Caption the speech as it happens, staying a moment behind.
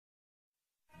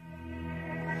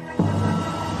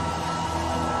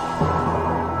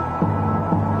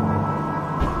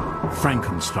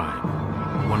Frankenstein,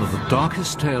 one of the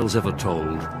darkest tales ever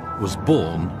told, was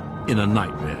born in a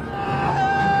nightmare.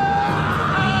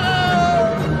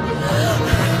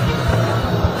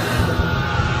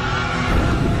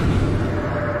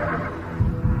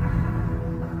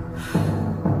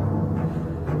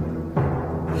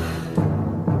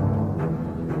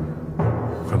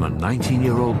 From a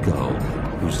 19-year-old girl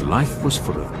whose life was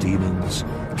full of demons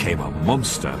came a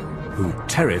monster who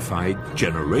terrified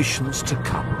generations to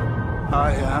come.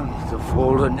 I am the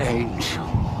fallen angel.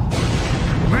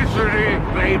 Misery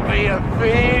may be a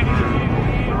thing.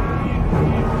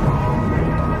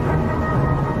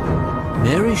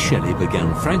 Mary Shelley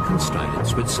began Frankenstein in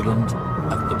Switzerland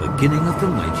at the beginning of the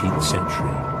 19th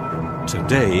century.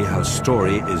 Today, her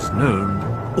story is known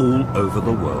all over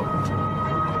the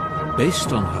world.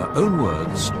 Based on her own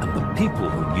words and the people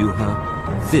who knew her,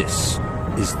 this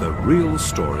is the real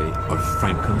story of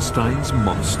Frankenstein's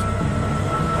monster.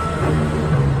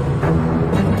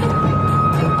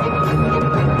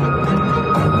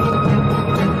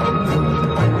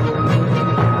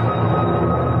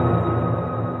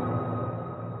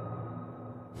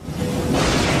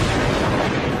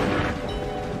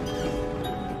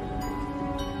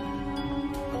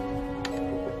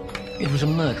 It was a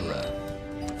murderer,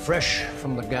 fresh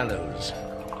from the gallows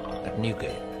at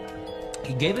Newgate.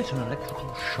 He gave it an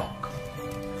electrical shock.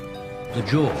 The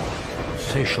jaw,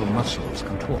 facial muscles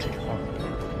contorted horribly.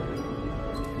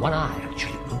 One eye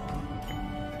actually opened.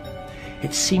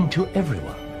 It seemed to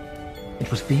everyone it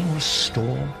was being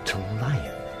restored to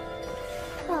life.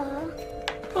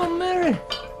 Oh, Mary!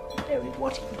 Mary,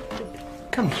 what are you doing?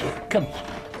 Come here, come here.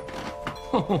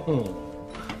 Oh,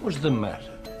 what's the matter?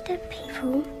 Dead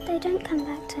people, they don't come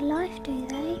back to life, do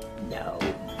they? No,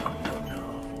 no, no.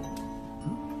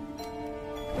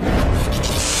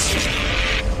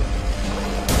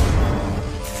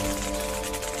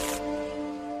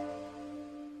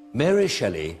 Mary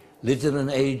Shelley lived in an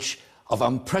age of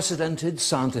unprecedented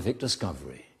scientific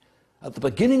discovery. At the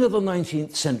beginning of the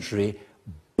 19th century,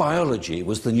 biology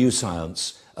was the new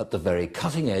science at the very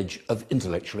cutting edge of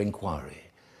intellectual inquiry.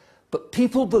 But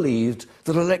people believed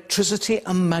that electricity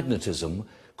and magnetism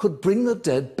could bring the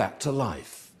dead back to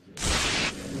life.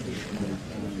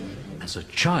 As a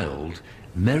child,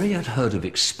 Mary had heard of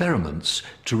experiments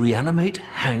to reanimate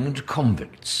hanged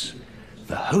convicts.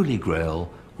 The Holy Grail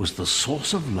was the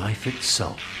source of life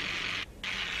itself.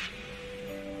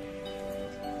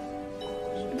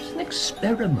 It was an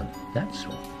experiment, that's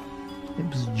all. It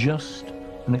was just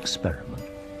an experiment.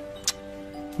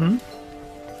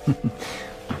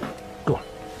 Go on.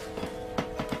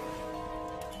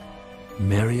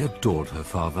 Mary adored her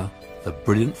father, the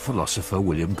brilliant philosopher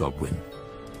William Godwin.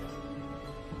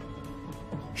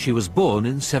 She was born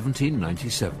in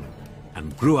 1797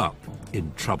 and grew up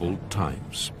in troubled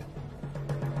times.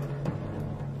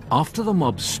 After the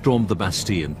mob stormed the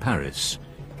Bastille in Paris,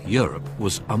 Europe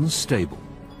was unstable.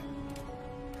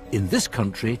 In this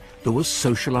country, there was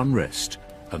social unrest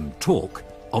and talk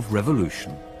of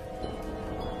revolution.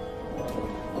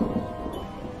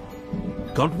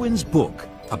 Godwin's book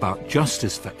about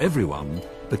justice for everyone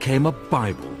became a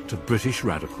Bible to British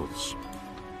radicals.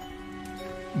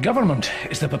 Government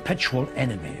is the perpetual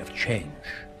enemy of change.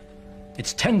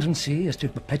 Its tendency is to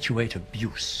perpetuate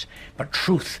abuse, but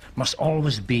truth must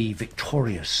always be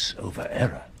victorious over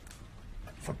error.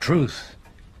 For truth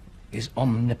is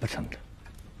omnipotent,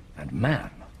 and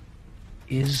man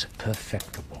is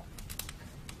perfectible.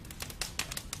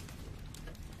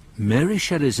 Mary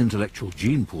Shelley's intellectual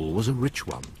gene pool was a rich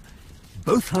one.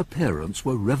 Both her parents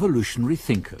were revolutionary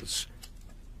thinkers.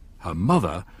 Her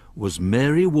mother was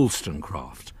Mary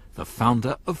Wollstonecraft, the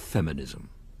founder of feminism.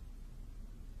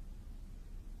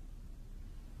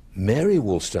 Mary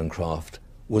Wollstonecraft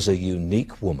was a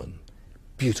unique woman,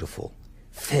 beautiful,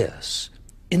 fierce,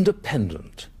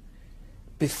 independent.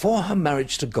 Before her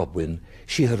marriage to Godwin,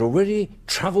 she had already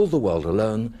travelled the world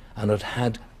alone and had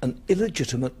had an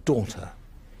illegitimate daughter.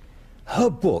 Her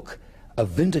book, A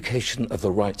Vindication of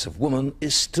the Rights of Woman,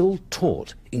 is still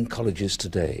taught in colleges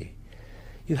today.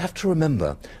 You have to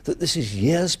remember that this is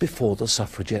years before the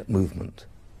suffragette movement.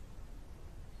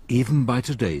 Even by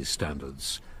today's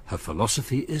standards, her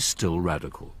philosophy is still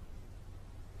radical.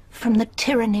 From the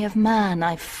tyranny of man,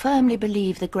 I firmly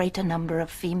believe the greater number of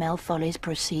female follies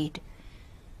proceed.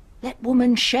 Let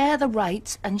woman share the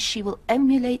rights, and she will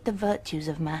emulate the virtues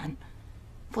of man,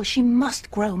 for she must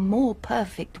grow more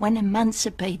perfect when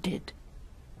emancipated.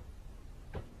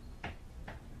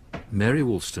 Mary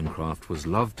Wollstonecraft was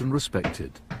loved and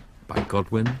respected by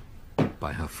Godwin,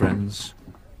 by her friends,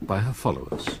 by her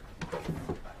followers.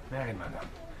 Mary, madam,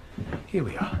 here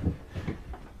we are.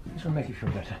 This will make you feel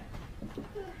better.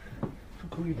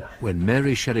 When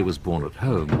Mary Shelley was born at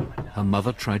home, her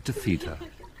mother tried to feed her,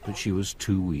 but she was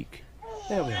too weak.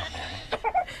 There we are,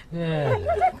 Mary.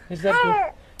 Yeah. Is that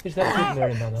good? Is that good,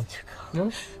 Mary, Mother?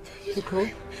 No? Too cool?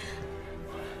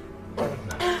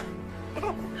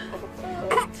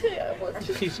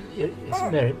 Please, yes,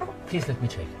 Mary, please let me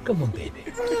take it. Come on, baby.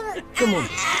 Come on.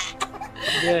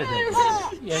 There.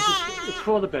 Yes, it's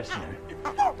for the best, Mary.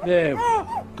 There we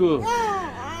go. Good.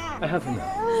 I have her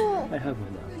now.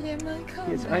 William, I can't.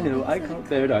 Yes, I know. I can't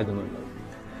bear it either, my love.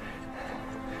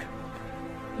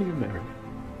 Here, Mary.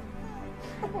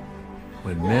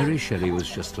 When Mary Shelley was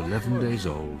just 11 days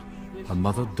old, her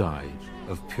mother died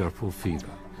of puerperal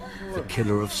fever, the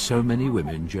killer of so many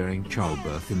women during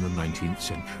childbirth in the 19th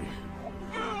century.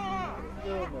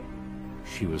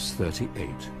 She was 38.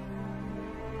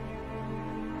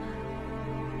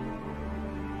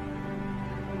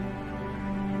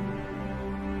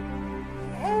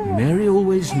 Mary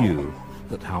always knew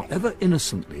that however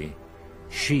innocently,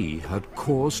 she had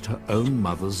caused her own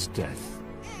mother's death.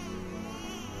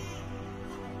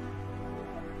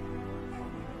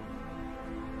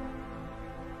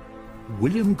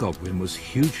 William Godwin was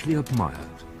hugely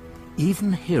admired,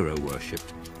 even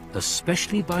hero-worshipped,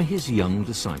 especially by his young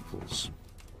disciples.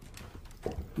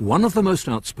 One of the most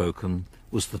outspoken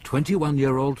was the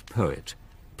 21-year-old poet,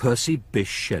 Percy Bysshe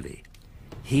Shelley.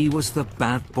 He was the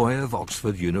bad boy of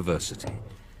Oxford University.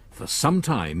 For some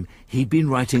time, he'd been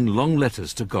writing long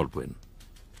letters to Godwin.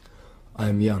 I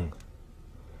am young.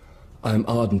 I am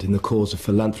ardent in the cause of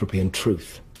philanthropy and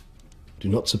truth. Do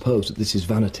not suppose that this is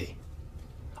vanity.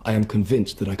 I am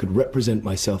convinced that I could represent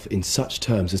myself in such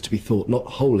terms as to be thought not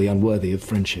wholly unworthy of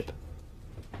friendship.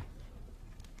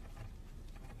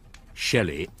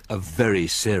 Shelley, a very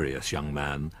serious young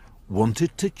man,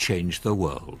 wanted to change the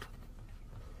world.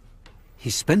 He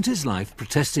spent his life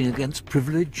protesting against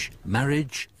privilege,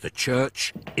 marriage, the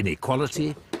church,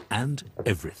 inequality, and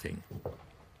everything.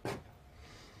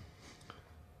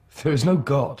 There is no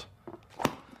God.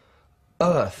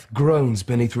 Earth groans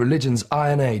beneath religion's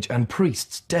iron age, and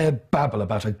priests dare babble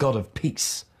about a God of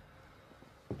peace.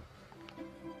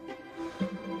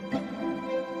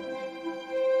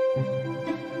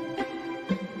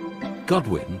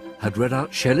 Godwin had read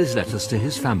out Shelley's letters to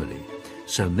his family,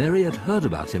 so Mary had heard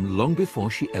about him long before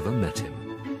she ever met him.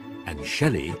 And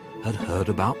Shelley had heard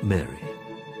about Mary.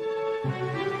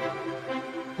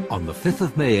 On the 5th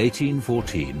of May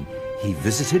 1814, he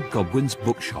visited Godwin's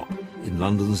bookshop in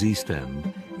London's East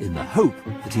End in the hope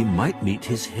that he might meet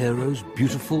his hero's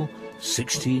beautiful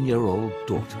 16-year-old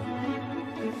daughter.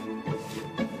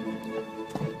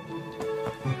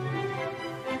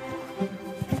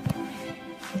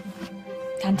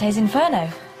 Dante's Inferno.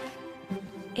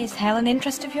 Is hell an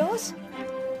interest of yours?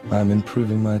 I'm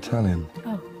improving my Italian.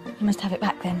 Oh, you must have it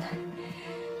back then.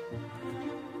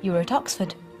 You were at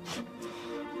Oxford.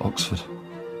 Oxford.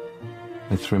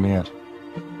 They threw me out.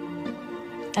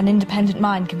 An independent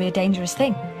mind can be a dangerous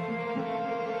thing.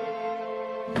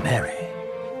 Mary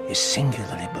is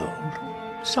singularly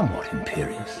bold, somewhat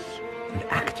imperious, and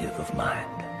active of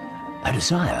mind. Her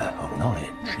desire of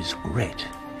knowledge is great,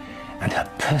 and her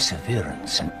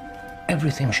perseverance in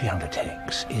everything she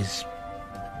undertakes is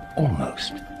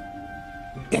almost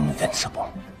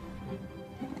invincible.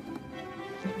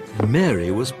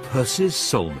 Mary was Percy's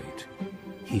soulmate.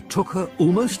 He took her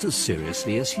almost as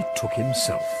seriously as he took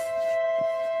himself.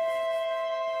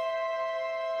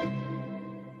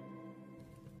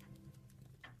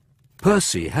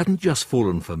 Percy hadn't just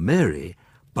fallen for Mary,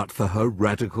 but for her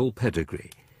radical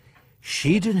pedigree.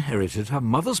 She'd inherited her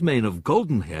mother's mane of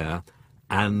golden hair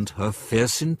and her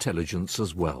fierce intelligence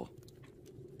as well.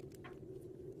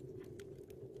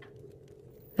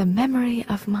 The memory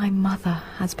of my mother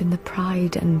has been the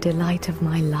pride and delight of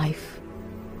my life,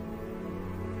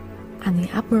 and the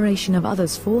admiration of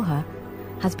others for her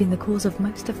has been the cause of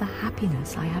most of the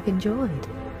happiness I have enjoyed.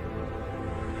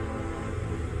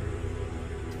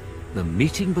 The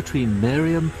meeting between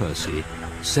Mary and Percy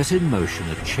set in motion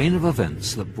a chain of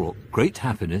events that brought great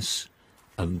happiness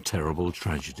and terrible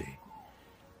tragedy.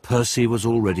 Percy was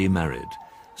already married,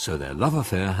 so their love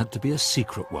affair had to be a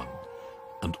secret one,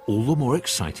 and all the more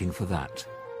exciting for that.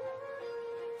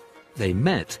 They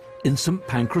met in St.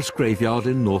 Pancras graveyard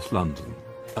in North London,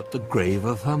 at the grave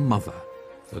of her mother,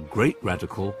 the great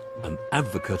radical and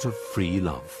advocate of free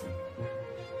love.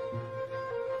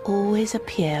 Always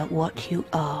appear what you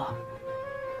are,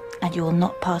 and you will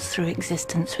not pass through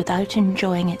existence without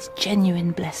enjoying its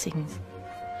genuine blessings,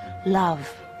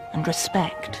 love and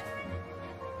respect.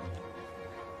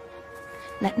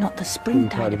 Let not the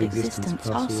springtide of existence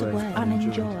pass away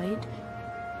unenjoyed.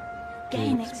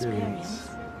 Gain experience.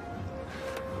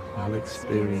 Our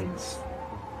experience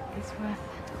is worth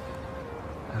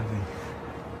having.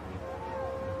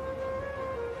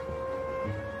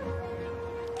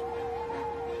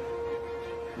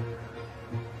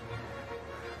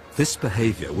 This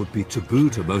behaviour would be taboo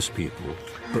to most people,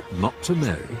 but not to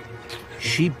Mary.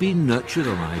 She'd been nurtured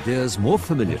on ideas more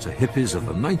familiar to hippies of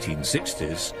the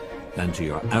 1960s than to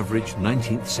your average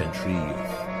 19th century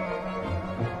youth.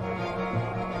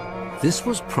 This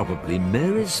was probably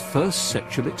Mary's first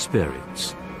sexual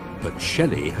experience, but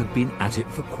Shelley had been at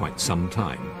it for quite some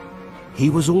time. He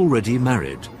was already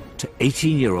married to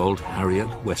 18-year-old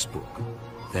Harriet Westbrook.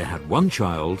 They had one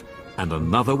child, and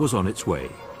another was on its way.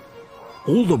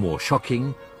 All the more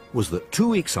shocking was that 2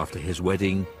 weeks after his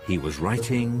wedding, he was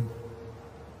writing...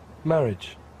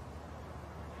 Marriage.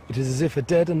 It is as if a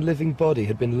dead and living body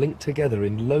had been linked together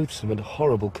in loathsome and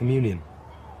horrible communion.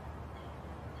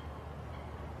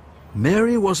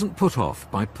 Mary wasn't put off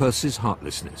by Percy's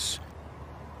heartlessness.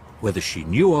 Whether she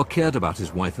knew or cared about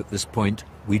his wife at this point,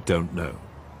 we don't know.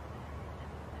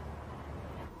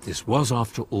 This was,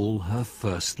 after all, her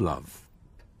first love.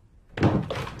 Oh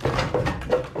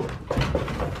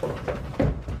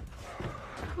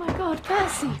my God,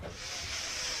 Percy!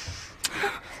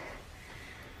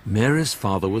 Mary's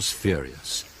father was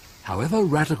furious. However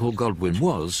radical Godwin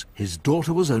was, his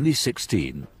daughter was only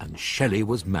 16 and Shelley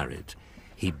was married.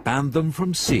 He banned them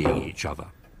from seeing each other.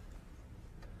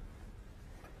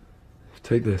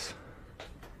 Take this.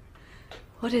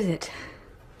 What is it?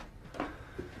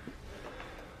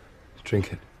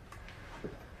 Drink it.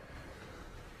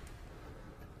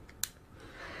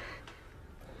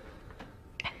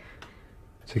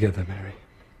 Together, Mary.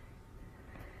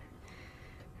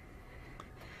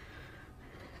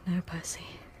 No, Percy.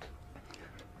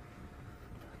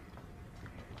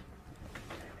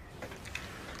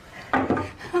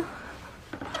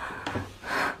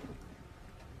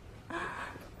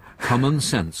 Common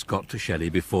sense got to Shelley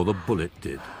before the bullet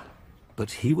did, but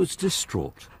he was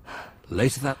distraught.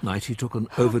 Later that night he took an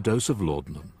overdose of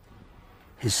laudanum.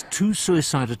 His 2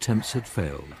 suicide attempts had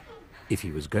failed. If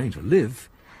he was going to live,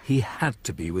 he had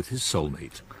to be with his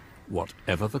soulmate,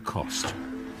 whatever the cost.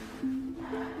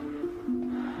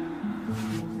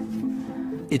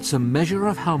 It's a measure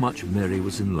of how much Mary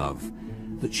was in love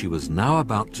that she was now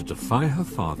about to defy her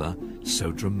father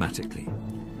so dramatically.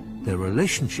 Their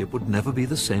relationship would never be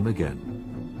the same again.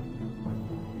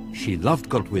 She loved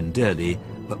Godwin dearly,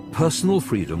 but personal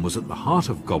freedom was at the heart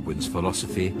of Godwin's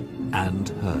philosophy and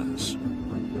hers.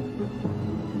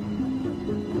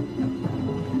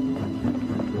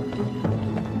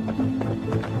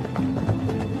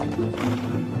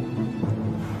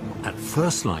 At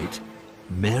first light,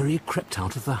 Mary crept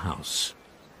out of the house.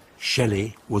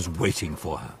 Shelley was waiting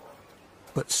for her.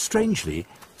 But strangely,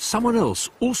 someone else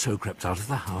also crept out of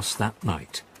the house that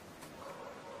night.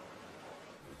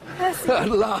 At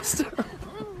last!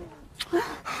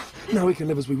 Now we can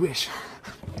live as we wish.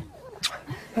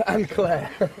 And Claire.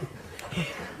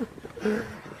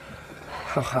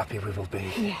 How happy we will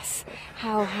be. Yes,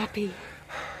 how happy.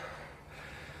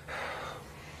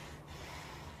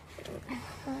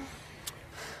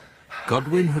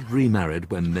 Godwin had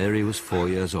remarried when Mary was 4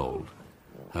 years old.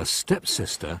 Her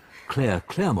stepsister, Claire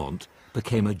Claremont,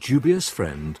 became a dubious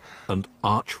friend and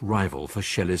arch-rival for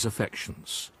Shelley's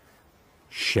affections.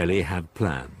 Shelley had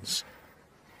plans.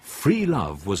 Free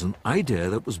love was an idea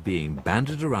that was being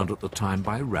bandied around at the time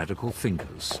by radical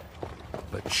thinkers.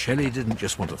 But Shelley didn't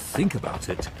just want to think about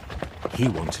it, he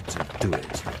wanted to do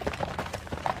it.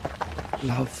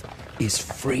 Love is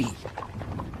free.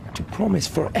 To promise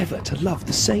forever to love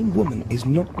the same woman is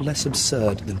not less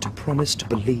absurd than to promise to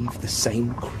believe the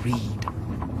same creed.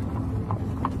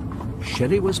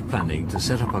 Shelley was planning to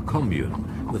set up a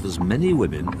commune with as many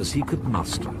women as he could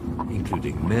muster,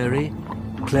 including Mary,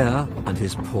 Claire, and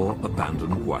his poor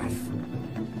abandoned wife.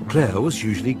 Claire was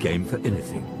usually game for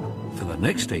anything. For the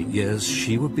next 8 years,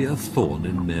 she would be a thorn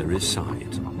in Mary's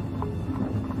side.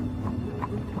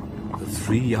 The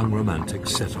 3 young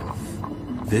romantics set off.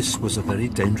 This was a very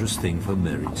dangerous thing for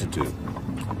Mary to do.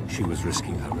 She was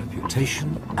risking her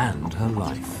reputation and her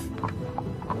life.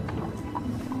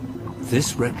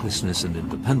 This recklessness and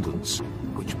independence,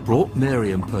 which brought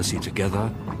Mary and Percy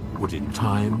together, would in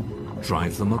time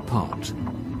drive them apart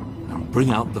and bring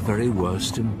out the very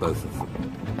worst in both of them.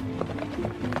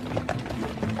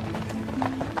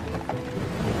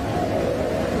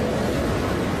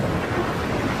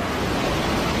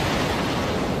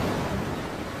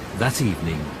 That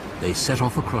evening, they set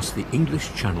off across the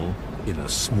English Channel in a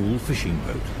small fishing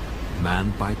boat,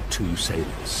 manned by 2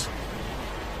 sailors.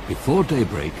 Before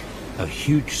daybreak, a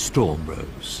huge storm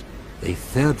rose. They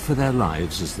feared for their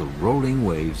lives as the rolling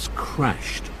waves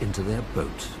crashed into their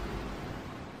boat.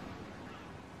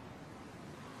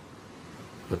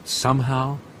 But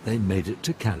somehow they made it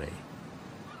to Calais.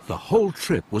 The whole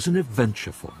trip was an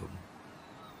adventure for them.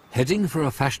 Heading for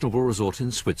a fashionable resort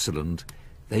in Switzerland,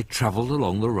 they travelled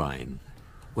along the Rhine,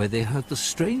 where they heard the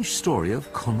strange story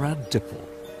of Conrad Dippel,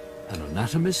 an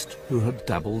anatomist who had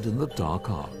dabbled in the dark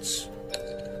arts.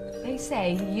 They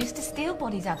say he used to steal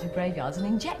bodies out of graveyards and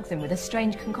inject them with a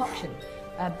strange concoction,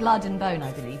 blood and bone,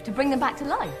 I believe, to bring them back to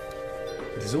life.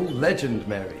 It is all legend,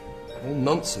 Mary. All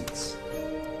nonsense.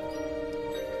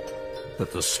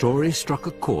 But the story struck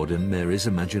a chord in Mary's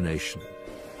imagination.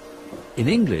 In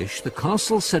English, the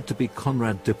castle said to be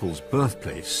Conrad Dippel's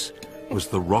birthplace was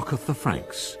the Rock of the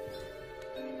Franks.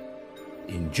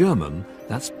 In German,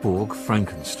 that's Burg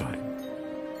Frankenstein.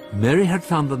 Mary had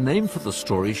found the name for the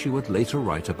story she would later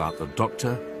write about the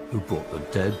doctor who brought the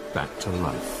dead back to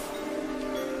life.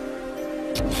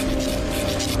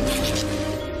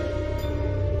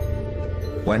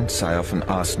 Whence, I often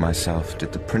ask myself,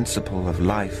 did the principle of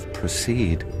life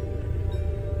proceed?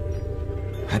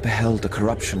 I beheld the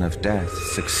corruption of death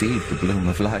succeed the bloom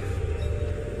of life.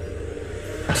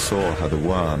 I saw how the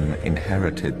worm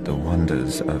inherited the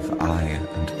wonders of eye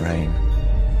and brain.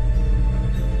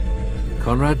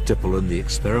 Conrad Dippel and the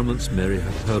experiments Mary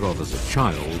had heard of as a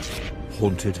child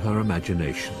haunted her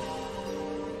imagination.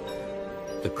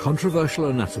 The controversial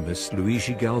anatomist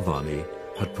Luigi Galvani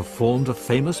had performed a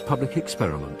famous public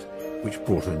experiment which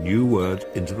brought a new word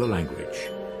into the language: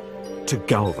 to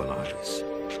galvanize,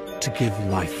 to give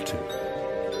life to.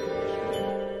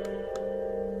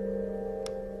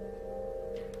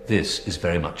 This is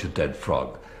very much a dead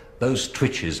frog. Those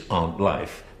twitches aren't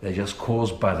life. They're just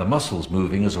caused by the muscles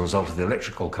moving as a result of the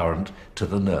electrical current to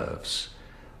the nerves.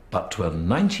 But to a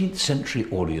 19th century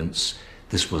audience,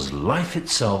 this was life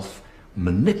itself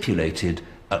manipulated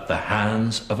at the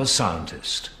hands of a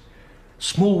scientist.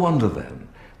 Small wonder then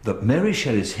that Mary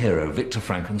Shelley's hero, Victor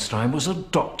Frankenstein, was a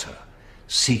doctor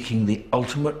seeking the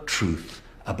ultimate truth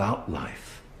about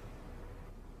life.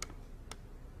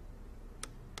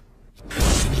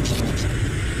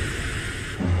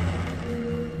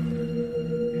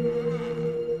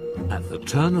 At the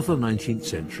turn of the 19th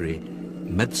century,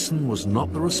 medicine was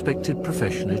not the respected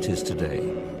profession it is today.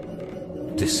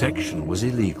 Dissection was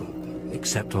illegal,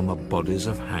 except on the bodies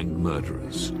of hanged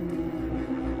murderers.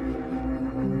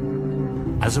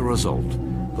 As a result,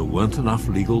 there weren't enough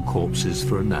legal corpses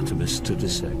for anatomists to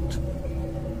dissect.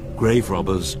 Grave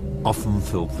robbers often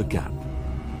filled the gap.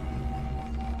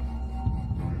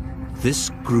 This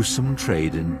gruesome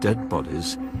trade in dead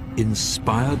bodies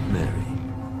inspired Mary.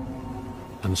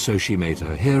 And so she made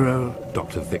her hero,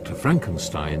 Dr. Victor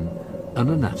Frankenstein, an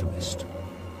anatomist.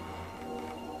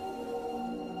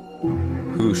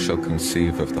 Who shall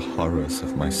conceive of the horrors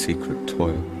of my secret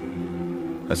toil,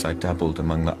 as I dabbled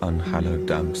among the unhallowed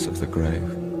damps of the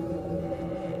grave,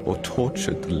 or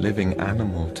tortured the living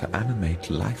animal to animate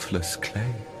lifeless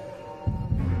clay?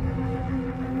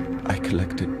 I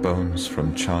collected bones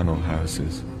from charnel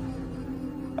houses,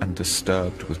 and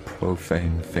disturbed with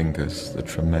profane fingers the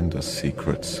tremendous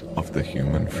secrets of the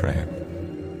human frame.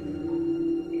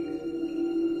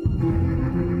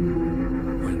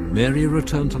 When Mary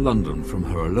returned to London from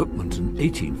her elopement in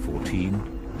 1814,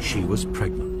 she was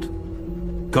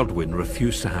pregnant. Godwin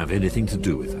refused to have anything to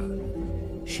do with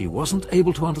her. She wasn't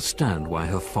able to understand why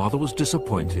her father was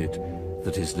disappointed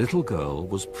that his little girl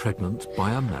was pregnant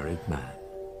by a married man.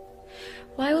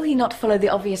 Why will he not follow the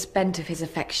obvious bent of his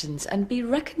affections and be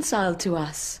reconciled to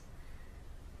us?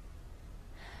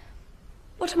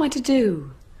 What am I to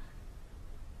do?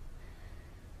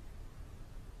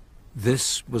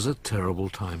 This was a terrible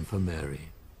time for Mary.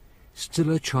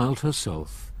 Still a child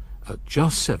herself, at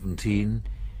just 17,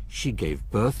 she gave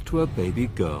birth to a baby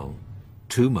girl,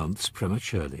 2 months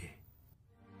prematurely.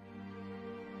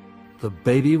 The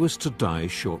baby was to die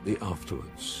shortly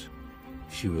afterwards.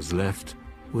 She was left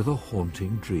with a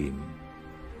haunting dream.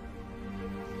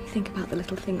 You think about the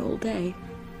little thing all day.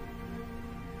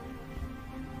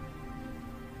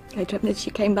 I dreamt that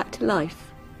she came back to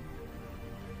life.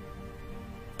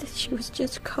 That she was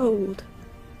just cold.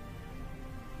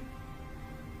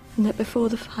 And that before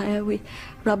the fire we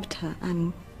rubbed her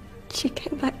and she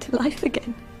came back to life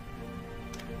again.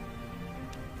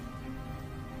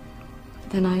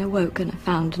 Then I awoke and I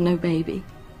found no baby.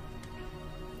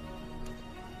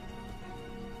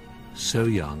 So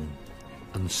young,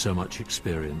 and so much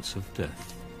experience of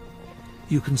death.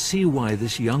 You can see why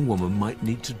this young woman might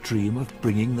need to dream of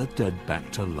bringing the dead back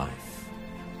to life.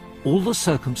 All the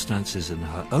circumstances in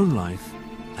her own life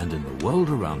and in the world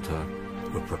around her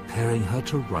were preparing her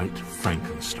to write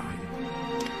Frankenstein.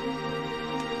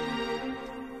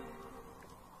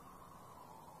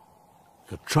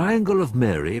 The triangle of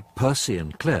Mary, Percy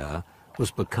and Claire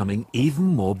was becoming even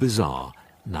more bizarre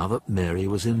now that Mary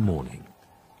was in mourning.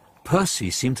 Percy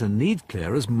seemed to need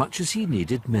Claire as much as he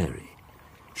needed Mary.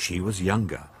 She was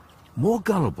younger, more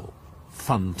gullible,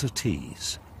 fun to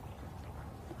tease.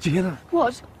 Do you hear that?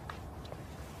 What?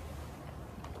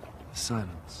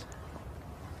 Silence.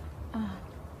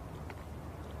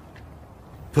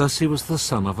 Percy was the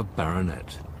son of a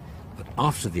baronet, but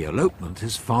after the elopement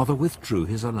his father withdrew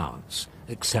his allowance,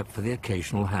 except for the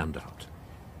occasional handout.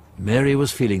 Mary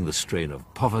was feeling the strain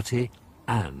of poverty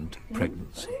and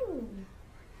pregnancy.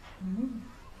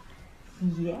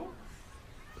 Yes.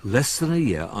 Less than a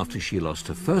year after she lost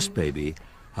her first baby,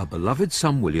 her beloved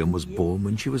son William was born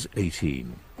when she was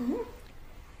 18.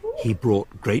 He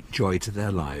brought great joy to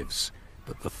their lives,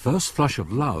 but the first flush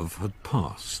of love had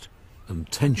passed, and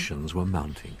tensions were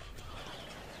mounting.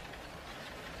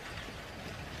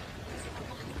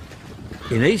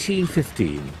 In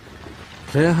 1815,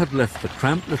 Claire had left the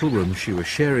cramped little room she was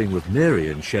sharing with Mary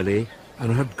and Shelley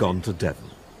and had gone to Devon.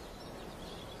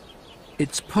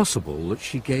 It's possible that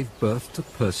she gave birth to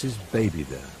Percy's baby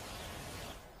there.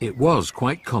 It was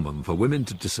quite common for women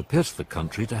to disappear to the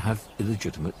country to have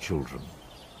illegitimate children.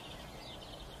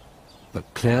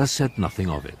 But Claire said nothing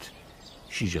of it.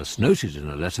 She just noted in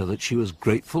a letter that she was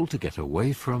grateful to get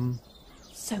away from...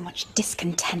 So much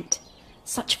discontent,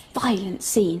 such violent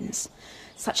scenes,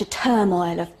 such a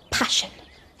turmoil of passion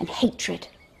and hatred.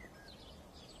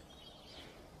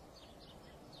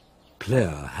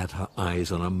 Claire had her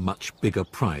eyes on a much bigger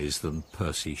prize than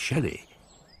Percy Shelley.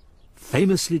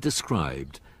 Famously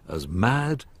described as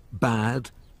mad,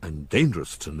 bad, and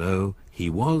dangerous to know, he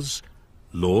was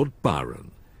Lord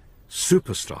Byron,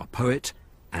 superstar poet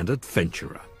and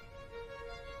adventurer.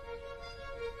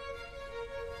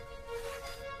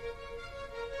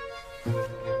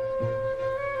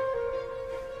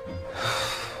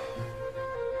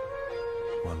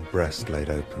 One breast laid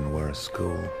open were a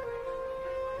school,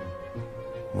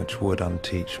 which would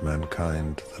unteach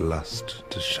mankind the lust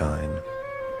to shine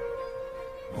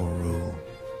or rule.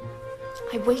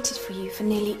 I waited for you for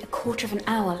nearly a quarter of an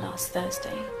hour last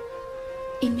Thursday,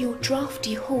 in your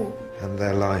draughty hall. And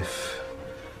their life,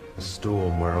 a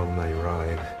storm whereon they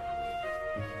ride.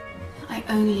 I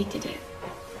only did it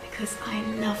because I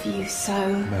love you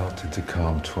so. Melt into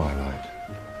calm twilight,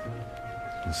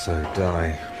 and so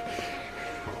die.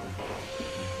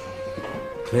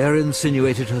 Claire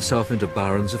insinuated herself into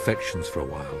Byron's affections for a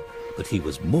while, but he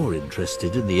was more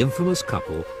interested in the infamous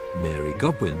couple Mary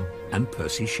Godwin and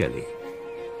Percy Shelley.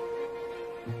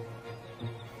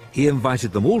 He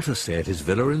invited them all to stay at his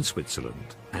villa in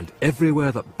Switzerland, and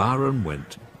everywhere that Byron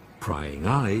went, prying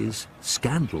eyes,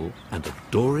 scandal, and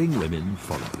adoring women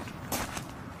followed.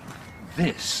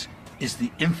 This is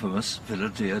the infamous Villa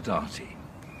Diodati.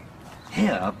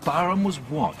 Here, Byron was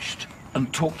watched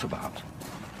and talked about.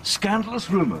 Scandalous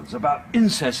rumours about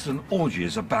incest and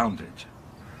orgies abounded.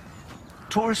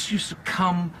 Tourists used to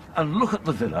come and look at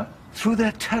the villa through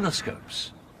their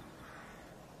telescopes.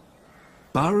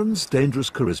 Byron's dangerous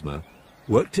charisma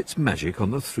worked its magic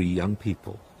on the three young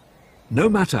people. No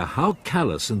matter how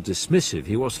callous and dismissive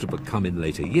he was to become in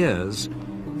later years,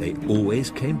 they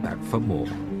always came back for more.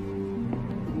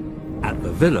 At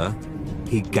the villa,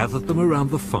 he gathered them around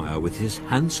the fire with his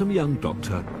handsome young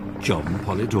doctor, John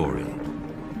Polidori.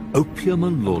 Opium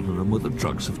and laudanum were the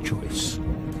drugs of choice.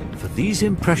 For these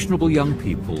impressionable young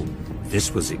people,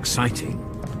 this was exciting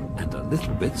and a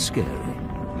little bit scary.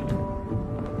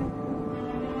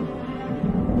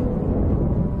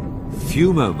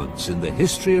 Few moments in the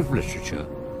history of literature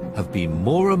have been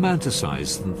more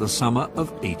romanticized than the summer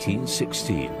of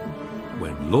 1816,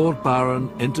 when Lord Byron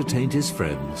entertained his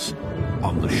friends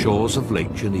on the shores of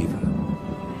Lake Geneva.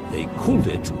 They called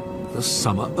it the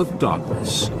Summer of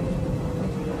Darkness.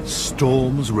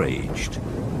 Storms raged,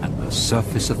 and the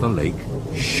surface of the lake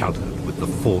shuddered with the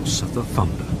force of the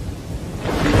thunder.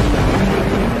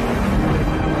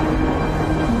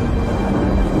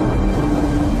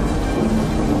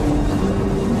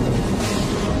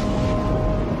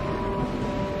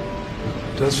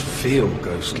 It does feel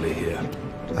ghostly here.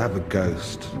 To have a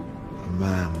ghost, a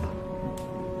man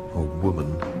or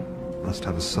woman, must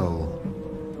have a soul.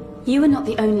 You are not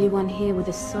the only one here with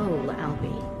a soul,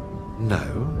 Albie. No,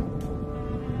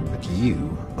 but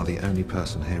you are the only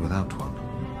person here without one.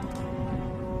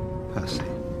 Percy.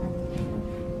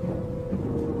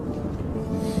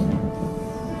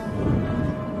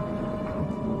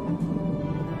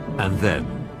 And then,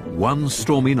 one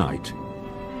stormy night,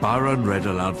 Byron read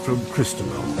aloud from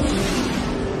Christabel.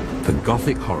 the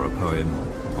Gothic horror poem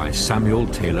by Samuel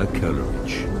Taylor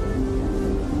Coleridge.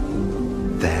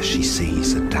 There she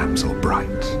sees a damsel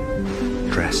bright,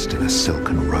 dressed in a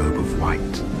silken robe of white,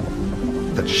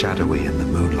 that shadowy in the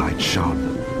moonlight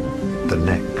shone, the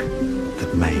neck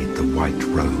that made the white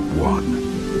robe wan.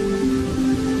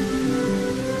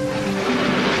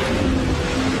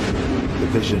 The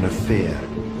vision of fear,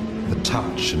 the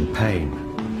touch and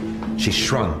pain, she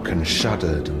shrunk and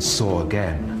shuddered and saw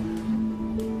again.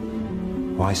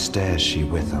 Why stares she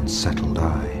with unsettled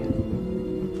eye?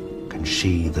 Can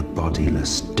she the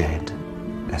bodiless dead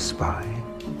espy?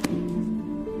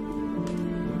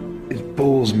 It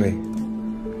bores me,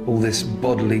 all this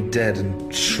bodily dead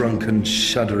and shrunken,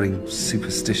 shuddering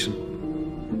superstition.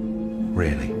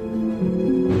 Really?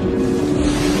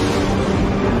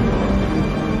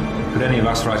 Could any of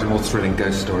us write a more thrilling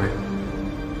ghost story?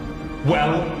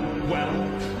 Well.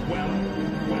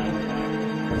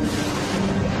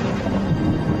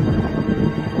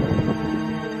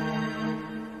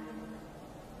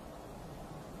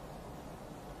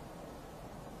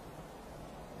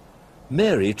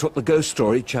 Mary took the ghost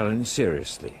story challenge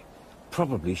seriously.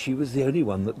 Probably she was the only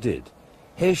one that did.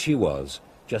 Here she was,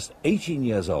 just 18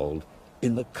 years old,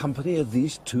 in the company of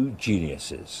these two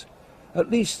geniuses.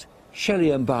 At least Shelley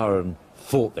and Byron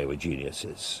thought they were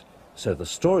geniuses. So the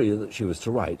story that she was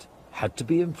to write had to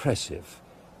be impressive,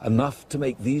 enough to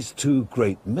make these two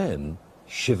great men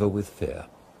shiver with fear.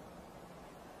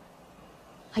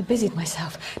 I busied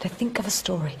myself to think of a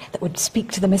story that would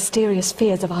speak to the mysterious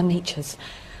fears of our natures.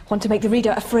 One to make the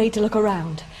reader afraid to look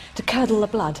around, to curdle the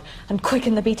blood and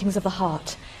quicken the beatings of the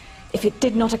heart. If it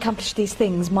did not accomplish these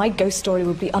things, my ghost story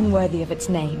would be unworthy of its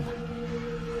name.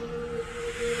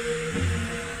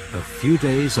 A few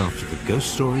days after the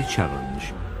ghost story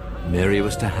challenge, Mary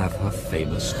was to have her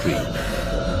famous dream.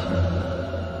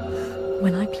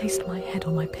 When I placed my head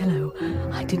on my pillow,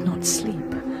 I did not sleep,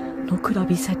 nor could I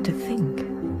be said to think.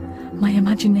 My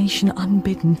imagination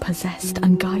unbidden possessed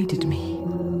and guided me.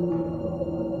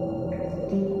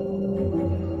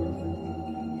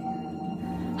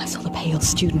 I saw the pale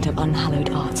student of unhallowed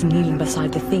arts kneeling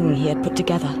beside the thing he had put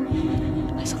together.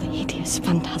 I saw the hideous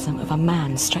phantasm of a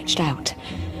man stretched out,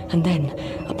 and then,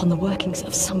 upon the workings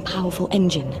of some powerful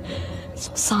engine,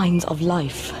 saw signs of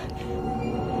life.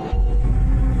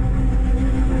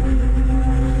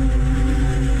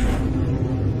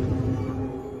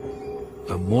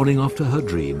 The morning after her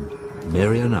dream,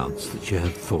 Mary announced that she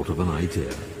had thought of an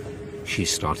idea. She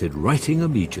started writing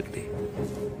immediately.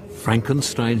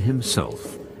 Frankenstein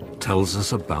himself tells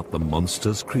us about the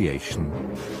monster's creation,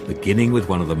 beginning with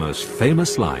one of the most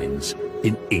famous lines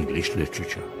in English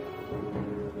literature.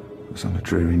 It was on a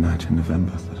dreary night in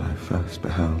November that I first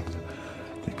beheld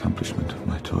the accomplishment of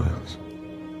my toils.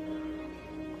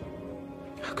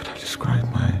 How could I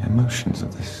describe my emotions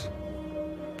of this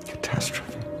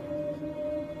catastrophe?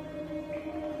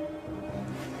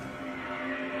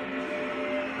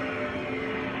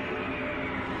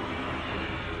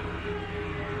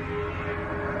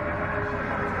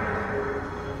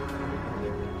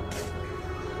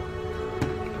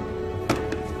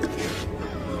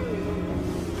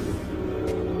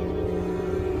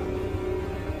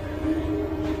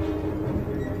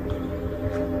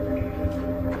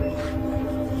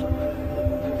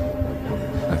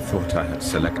 I had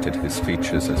selected his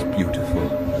features as beautiful.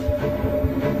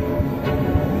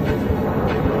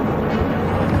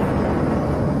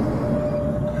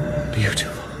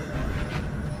 Beautiful.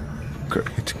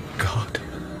 Great God.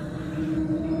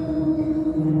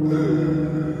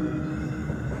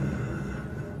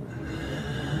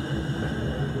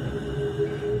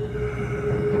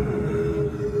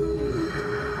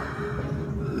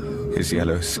 His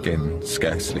yellow skin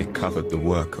scarcely covered the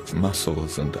work of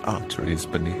muscles and arteries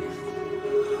beneath.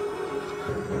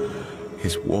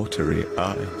 His watery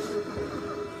eyes,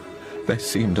 they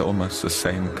seemed almost the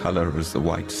same color as the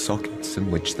white sockets in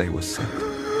which they were set.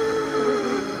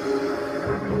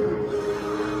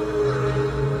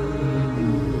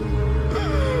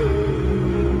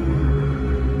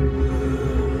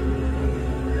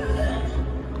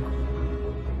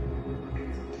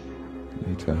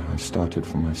 Later, I started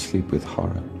from my sleep with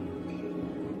horror.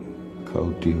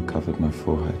 Cold dew covered my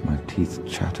forehead, my teeth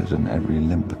chattered, and every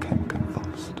limb became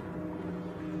convulsed.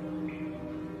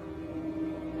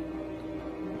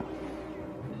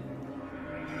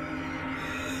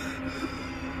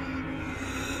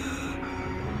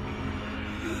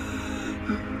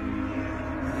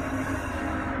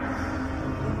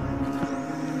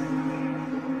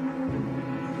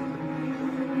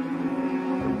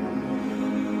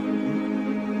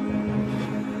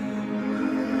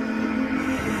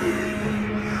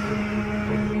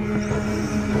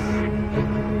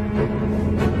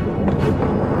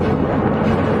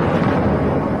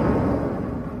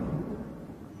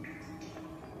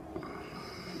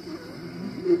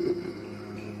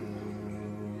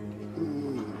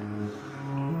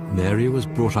 Mary was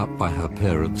brought up by her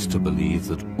parents to believe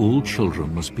that all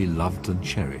children must be loved and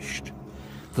cherished,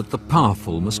 that the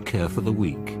powerful must care for the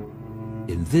weak.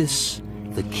 In this,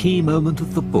 the key moment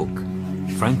of the book,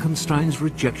 Frankenstein's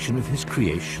rejection of his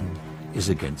creation is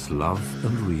against love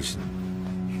and reason.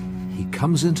 He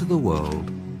comes into the world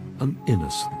an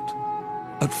innocent.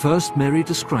 At first, Mary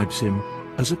describes him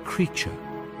as a creature,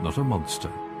 not a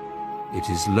monster. It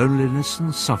is loneliness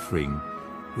and suffering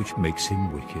which makes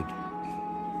him wicked.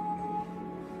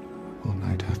 All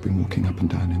night I've been walking up and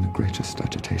down in the greatest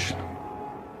agitation,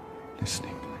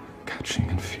 listening, catching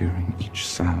and fearing each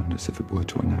sound as if it were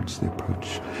to announce the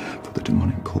approach for the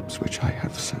demonic corpse which I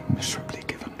have so miserably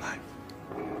given life.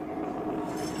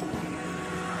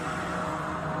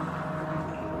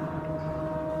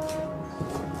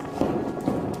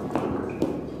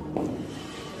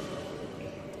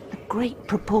 A great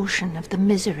proportion of the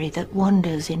misery that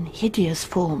wanders in hideous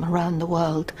form around the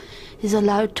world is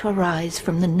allowed to arise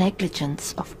from the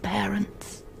negligence of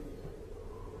parents.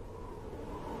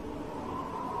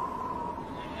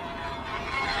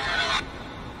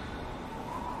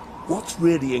 What's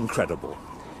really incredible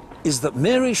is that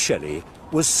Mary Shelley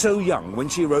was so young when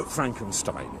she wrote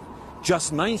Frankenstein,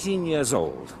 just 19 years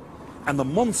old, and the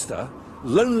monster,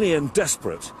 lonely and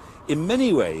desperate, in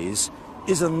many ways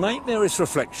is a nightmarish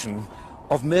reflection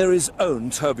of Mary's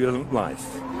own turbulent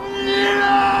life.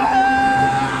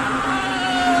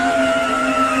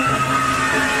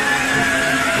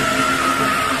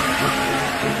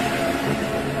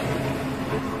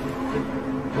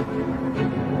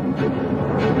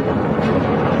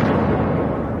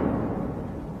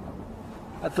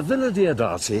 At the Villa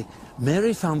Diodati,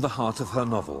 Mary found the heart of her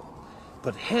novel.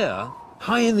 But here,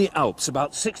 high in the Alps,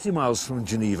 about 60 miles from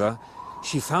Geneva,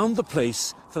 she found the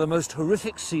place for the most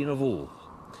horrific scene of all.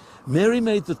 Mary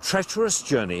made the treacherous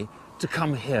journey to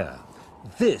come here.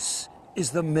 This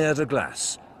is the Mer de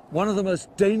Glace, one of the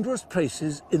most dangerous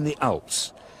places in the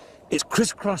Alps. It's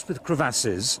crisscrossed with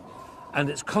crevasses, and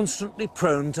it's constantly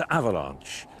prone to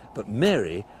avalanche. But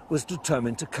Mary was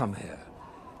determined to come here.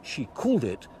 She called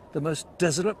it the most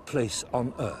desolate place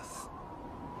on earth.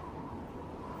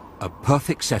 A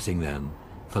perfect setting, then,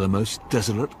 for the most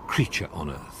desolate creature on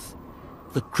earth.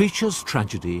 The creature's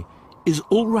tragedy is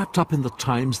all wrapped up in the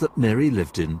times that Mary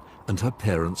lived in and her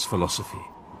parents' philosophy.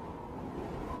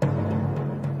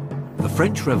 The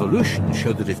French Revolution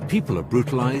showed that if people are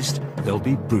brutalized, they'll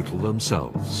be brutal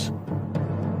themselves.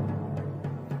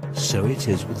 So it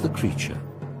is with the creature.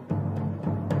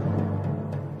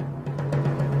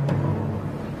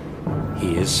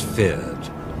 He is feared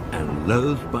and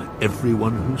loathed by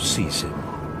everyone who sees him.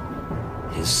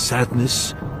 His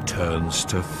sadness turns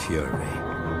to fury.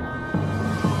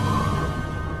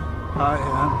 I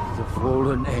am the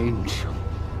fallen angel.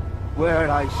 Where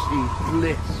I see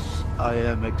bliss, I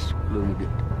am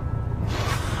excluded.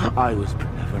 I was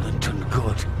benevolent and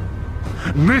good.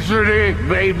 Misery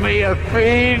made me a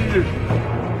fiend!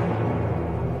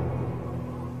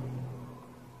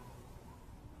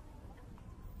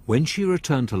 When she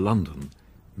returned to London,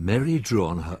 Mary drew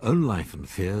on her own life and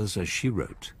fears as she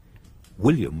wrote.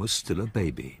 William was still a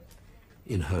baby.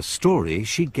 In her story,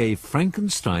 she gave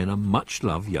Frankenstein a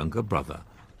much-loved younger brother,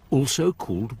 also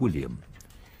called William.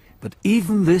 But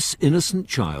even this innocent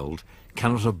child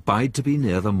cannot abide to be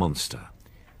near the monster.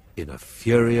 In a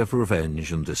fury of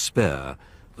revenge and despair,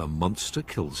 the monster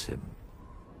kills him.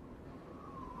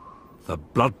 The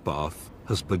bloodbath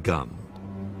has begun.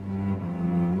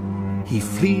 He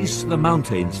flees to the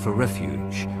mountains for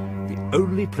refuge, the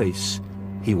only place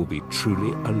he will be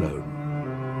truly alone.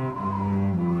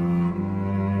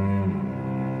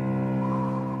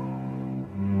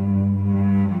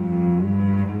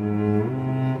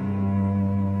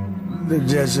 The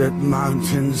desert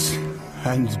mountains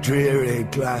and dreary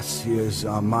glaciers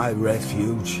are my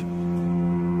refuge.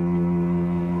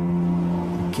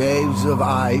 The caves of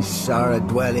ice are a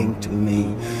dwelling to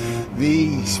me.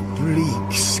 These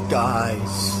bleak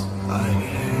skies I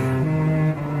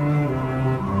hate.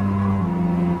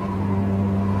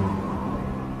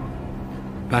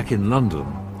 Back in London,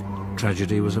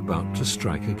 tragedy was about to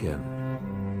strike again.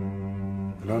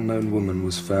 An unknown woman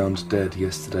was found dead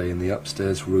yesterday in the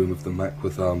upstairs room of the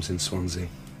Mackworth Arms in Swansea.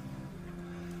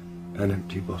 An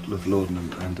empty bottle of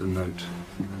laudanum and a note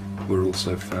were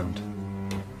also found.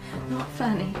 Not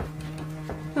Fanny.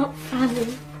 Not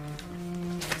Fanny.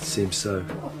 Seems so.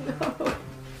 Oh no.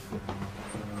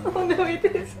 Oh no, it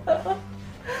is her.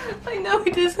 I know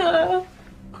it is her.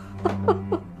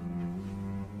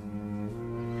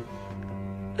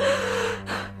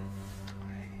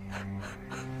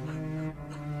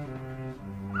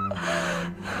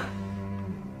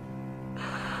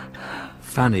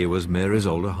 Fanny was Mary's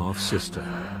older half-sister,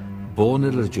 born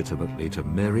illegitimately to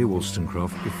Mary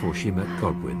Wollstonecraft before she met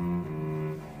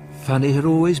Godwin. Fanny had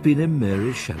always been in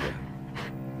Mary's shadow.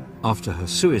 After her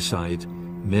suicide,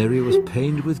 Mary was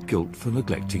pained with guilt for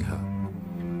neglecting her.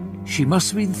 She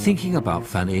must have been thinking about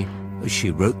Fanny as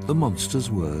she wrote the monster's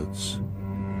words.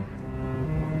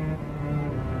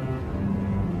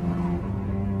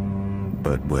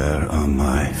 But where are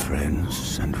my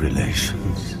friends and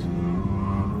relations?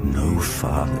 No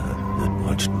father had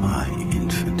watched my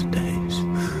infant days.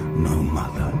 No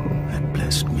mother had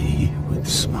blessed me with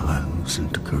smiles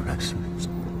and caresses.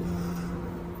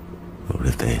 Or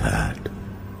if they had,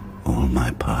 all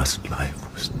my past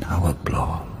life was now a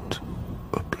blot,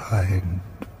 a blind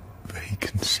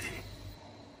vacancy.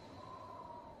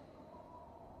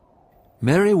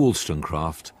 Mary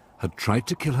Wollstonecraft had tried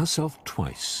to kill herself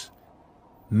twice.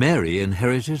 Mary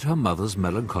inherited her mother's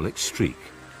melancholic streak,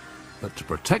 but to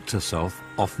protect herself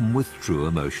often withdrew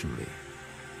emotionally.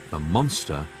 The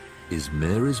monster is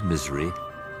Mary's misery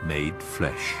made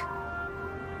flesh.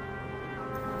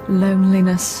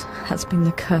 Loneliness has been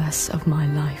the curse of my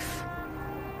life.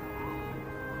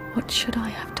 What should I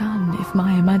have done if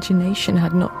my imagination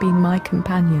had not been my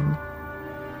companion?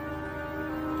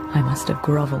 I must have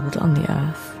grovelled on the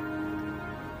earth.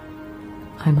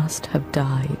 I must have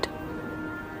died.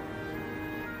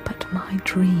 But my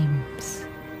dreams,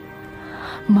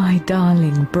 my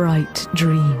darling bright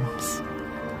dreams.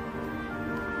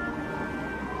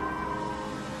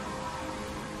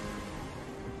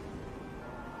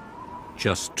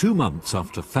 Just 2 months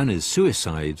after Fanny's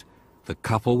suicide, the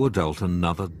couple were dealt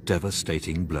another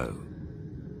devastating blow.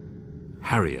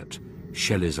 Harriet,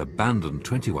 Shelley's abandoned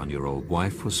 21-year-old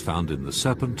wife, was found in the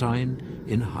Serpentine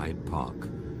in Hyde Park.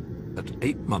 At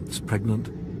 8 months pregnant,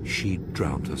 she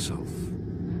drowned herself.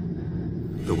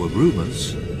 There were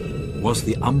rumours. Was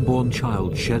the unborn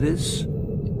child Shelley's?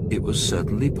 It was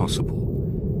certainly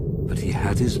possible, but he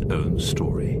had his own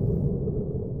story.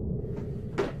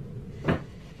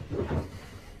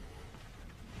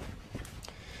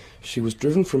 She was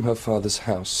driven from her father's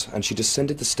house, and she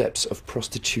descended the steps of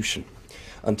prostitution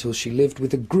until she lived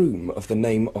with a groom of the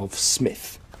name of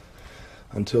Smith,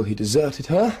 until he deserted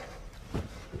her,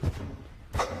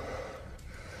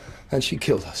 and she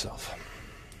killed herself.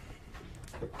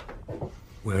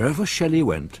 Wherever Shelley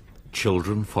went,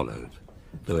 children followed.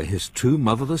 There were his 2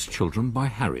 motherless children by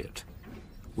Harriet.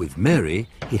 With Mary,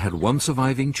 he had 1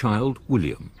 surviving child,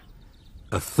 William.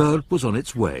 A 3rd was on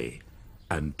its way,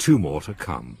 and 2 more to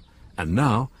come. And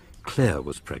now, Claire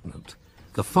was pregnant.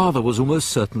 The father was almost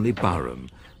certainly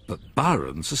Byron, but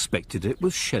Byron suspected it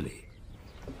was Shelley.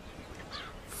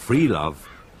 Free love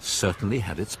certainly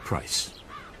had its price.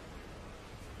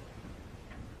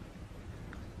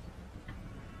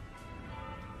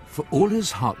 For all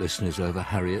his heartlessness over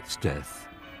Harriet's death,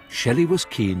 Shelley was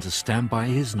keen to stand by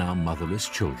his now motherless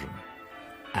children.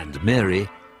 And Mary,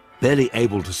 barely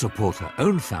able to support her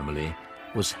own family,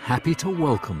 was happy to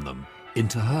welcome them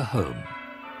into her home.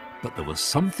 But there was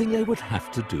something they would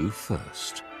have to do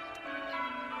first.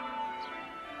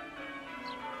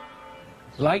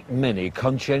 Like many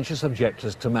conscientious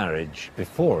objectors to marriage,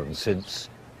 before and since,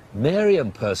 Mary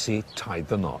and Percy tied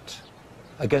the knot.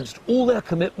 Against all their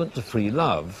commitment to free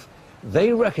love,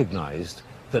 they recognized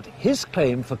that his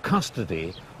claim for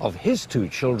custody of his 2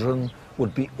 children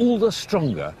would be all the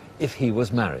stronger if he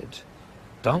was married.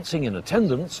 Dancing in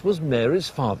attendance was Mary's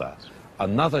father,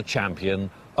 another champion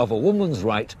of a woman's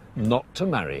right not to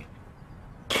marry.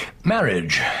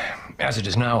 Marriage, as it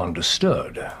is now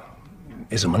understood,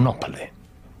 is a monopoly.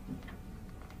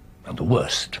 And the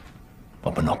worst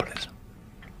of monopolies.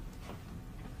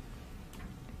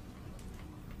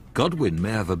 Godwin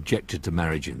may have objected to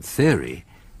marriage in theory,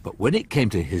 but when it came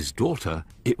to his daughter,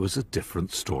 it was a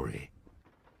different story.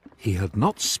 He had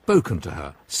not spoken to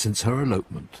her since her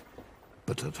elopement,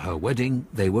 but at her wedding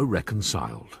they were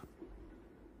reconciled.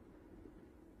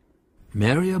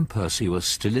 Mary and Percy were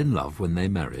still in love when they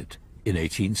married, in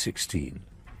 1816.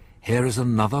 Here is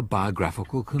another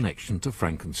biographical connection to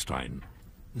Frankenstein.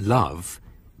 Love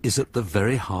is at the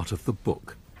very heart of the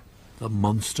book. The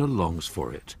monster longs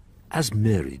for it, as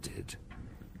Mary did.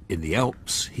 In the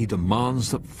Alps, he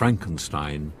demands that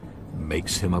Frankenstein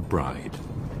makes him a bride.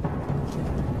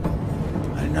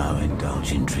 I now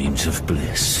indulge in dreams of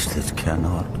bliss that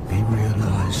cannot be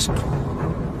realized.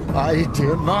 I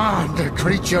demand a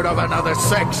creature of another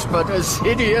sex, but as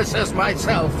hideous as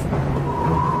myself.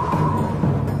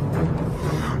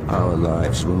 Our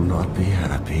lives will not be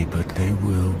happy, but they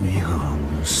will be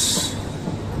harmless.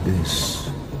 This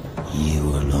you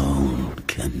alone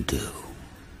can do.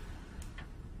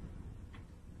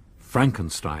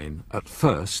 Frankenstein, at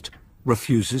first,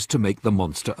 refuses to make the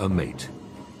monster a mate,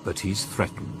 but he's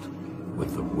threatened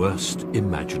with the worst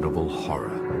imaginable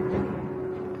horror.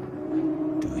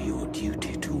 Do your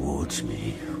duty towards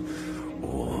me,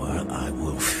 or I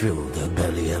will fill the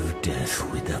belly of death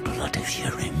with the blood of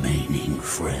your remaining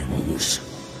friends.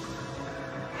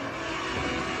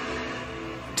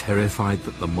 Terrified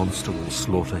that the monster will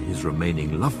slaughter his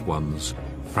remaining loved ones,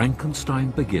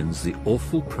 Frankenstein begins the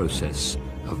awful process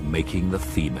of making the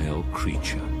female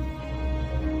creature.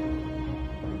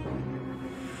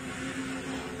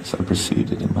 As I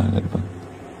proceeded in my labour,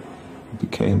 it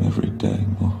became every day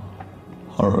more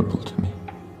horrible to me.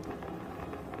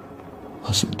 It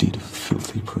was indeed a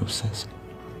filthy process.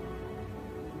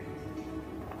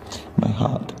 My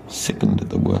heart sickened at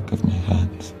the work of my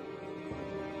hands.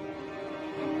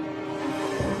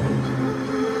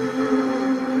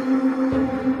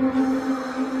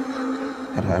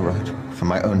 Had I right, for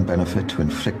my own benefit, to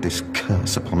inflict this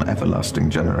curse upon everlasting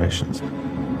generations?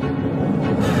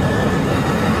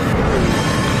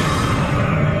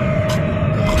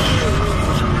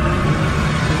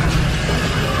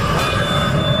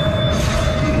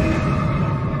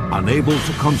 Unable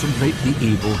to contemplate the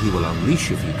evil he will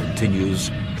unleash if he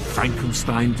continues,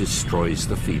 Frankenstein destroys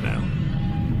the female.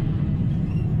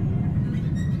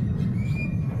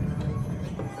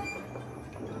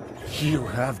 You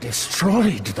have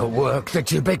destroyed the work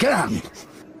that you began.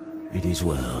 It is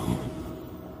well,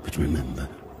 but remember,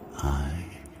 I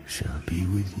shall be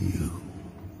with you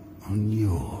on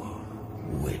your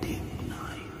wedding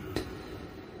night.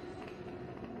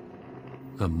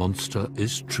 The monster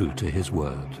is true to his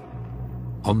word.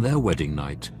 On their wedding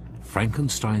night,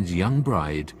 Frankenstein's young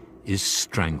bride is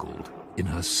strangled in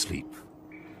her sleep.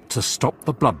 To stop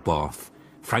the bloodbath,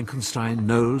 Frankenstein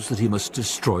knows that he must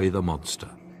destroy the monster.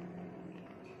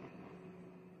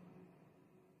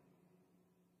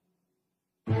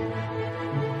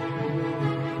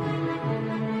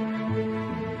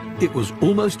 It was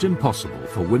almost impossible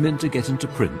for women to get into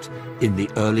print in the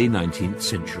early 19th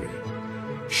century.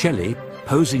 Shelley,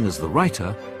 posing as the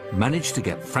writer, managed to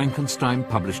get Frankenstein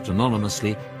published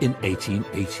anonymously in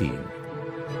 1818.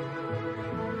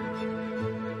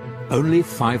 Only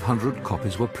 500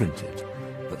 copies were printed,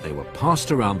 but they were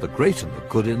passed around the great and the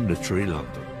good in literary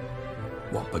London.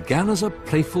 What began as a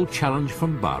playful challenge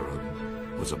from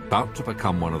Byron was about to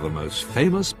become one of the most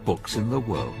famous books in the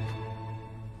world.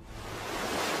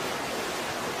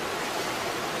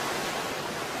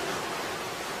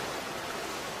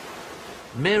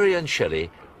 Mary and Shelley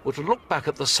were to look back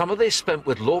at the summer they spent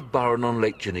with Lord Byron on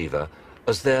Lake Geneva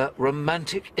as their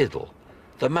romantic idyll.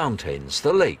 The mountains,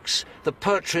 the lakes, the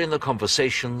poetry and the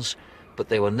conversations, but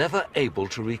they were never able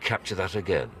to recapture that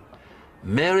again.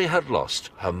 Mary had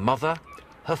lost her mother,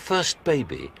 her first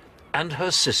baby, and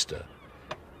her sister,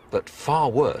 but far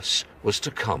worse was to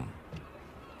come.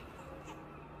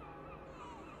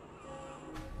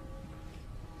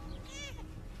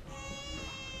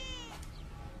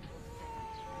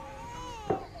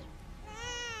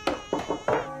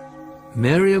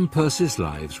 Mary and Percy's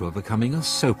lives were becoming a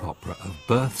soap opera of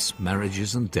births,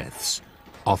 marriages and deaths,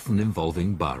 often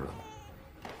involving Byron.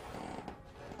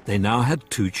 They now had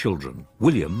 2 children,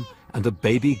 William and a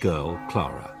baby girl,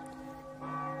 Clara.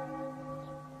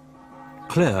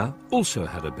 Claire also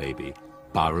had a baby,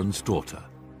 Byron's daughter.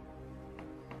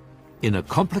 In a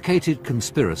complicated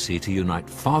conspiracy to unite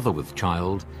father with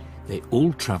child, they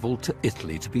all travelled to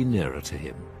Italy to be nearer to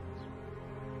him.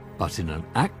 But in an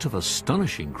act of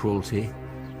astonishing cruelty,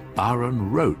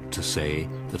 Byron wrote to say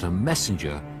that a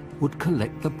messenger would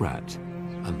collect the brat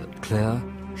and that Claire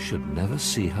should never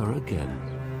see her again.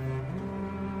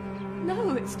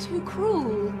 No, it's too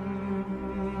cruel.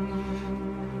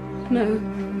 No.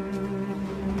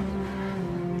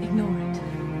 Ignore it.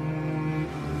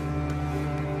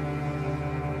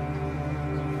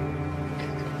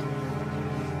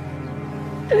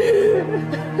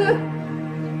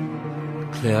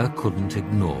 Claire couldn't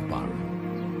ignore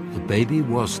Byron. The baby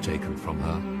was taken from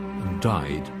her and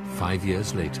died 5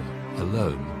 years later,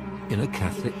 alone, in a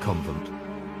Catholic convent,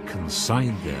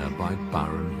 consigned there by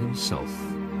Byron himself.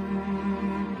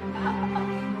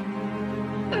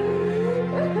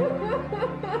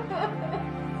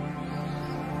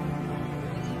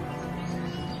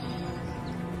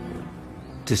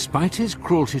 Despite his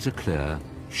cruelty to Claire,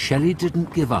 Shelley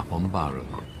didn't give up on Byron.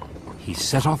 He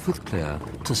set off with Claire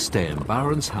to stay in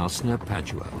Byron's house near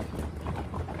Padua.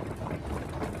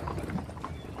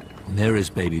 Mary's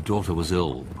baby daughter was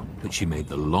ill, but she made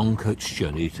the long coach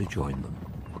journey to join them.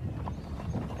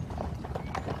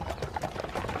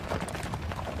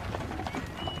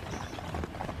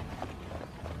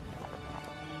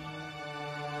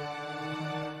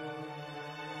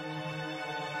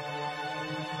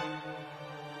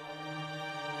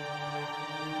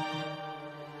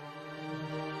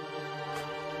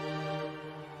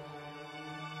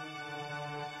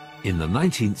 In the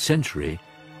 19th century,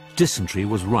 dysentery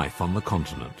was rife on the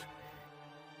continent.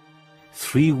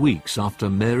 3 weeks after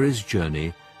Mary's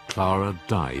journey, Clara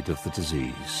died of the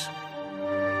disease.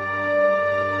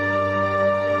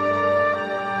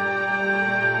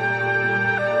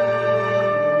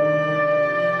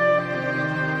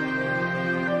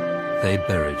 They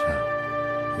buried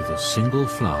her with a single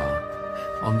flower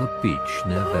on the beach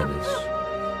near Venice.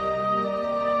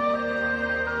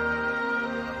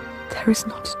 There is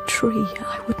not a tree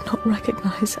I would not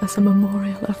recognize as a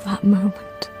memorial of that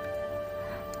moment,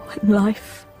 when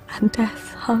life and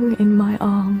death hung in my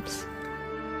arms.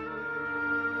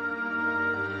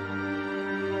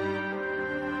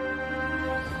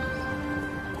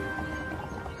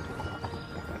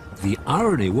 The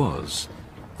irony was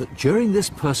that during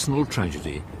this personal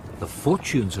tragedy, the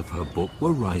fortunes of her book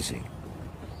were rising.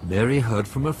 Mary heard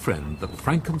from a friend that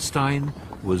Frankenstein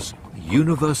was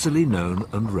universally known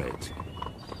and read.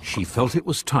 She felt it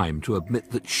was time to admit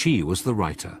that she was the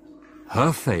writer.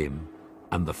 Her fame,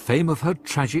 and the fame of her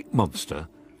tragic monster,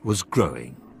 was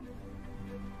growing.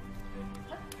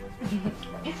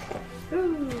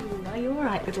 Ooh, are you all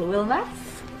right, little Wilmax?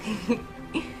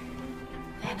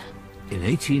 In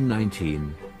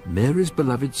 1819, Mary's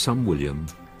beloved son William,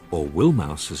 or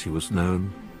Wilmouse as he was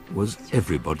known, was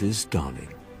everybody's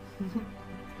darling.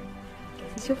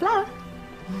 This is your flower.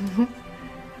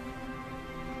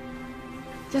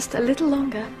 Just a little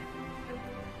longer.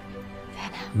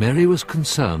 Mary was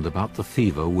concerned about the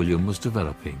fever William was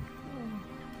developing.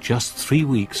 Just 3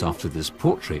 weeks after this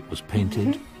portrait was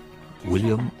painted,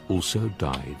 William also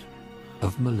died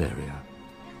of malaria.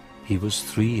 He was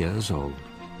 3 years old.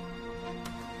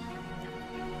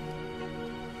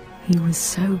 He was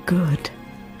so good,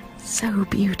 so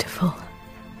beautiful,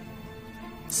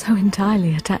 so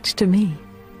entirely attached to me.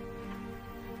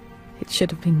 It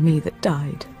should have been me that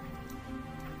died.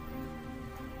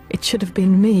 It should have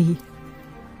been me.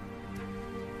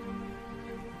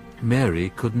 Mary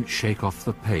couldn't shake off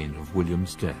the pain of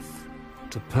William's death.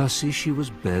 To Percy, she was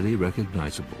barely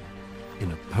recognizable.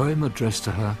 In a poem addressed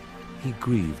to her, he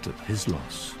grieved at his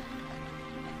loss.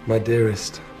 My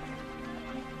dearest,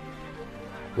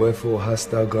 wherefore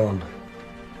hast thou gone?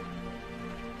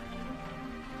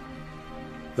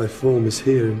 Thy form is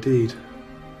here indeed,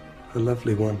 a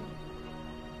lovely one,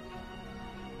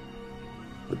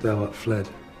 but thou art fled,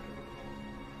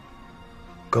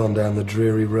 gone down the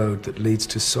dreary road that leads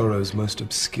to sorrow's most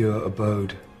obscure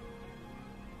abode.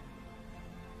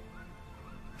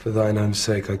 For thine own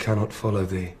sake I cannot follow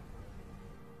thee.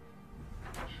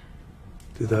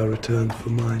 Do thou return for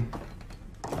mine.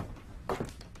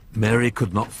 Mary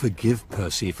could not forgive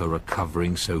Percy for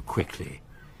recovering so quickly.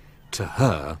 To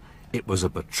her, it was a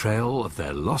betrayal of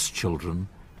their lost children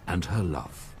and her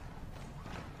love.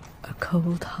 A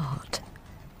cold heart.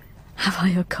 Have I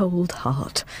a cold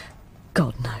heart?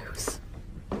 God knows.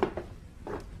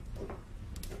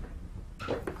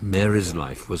 Mary's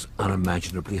life was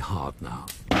unimaginably hard now.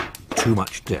 Too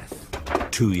much death,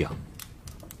 too young.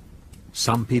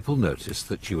 Some people noticed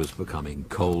that she was becoming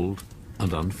cold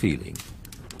and unfeeling.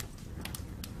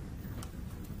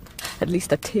 At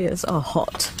least the tears are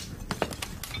hot.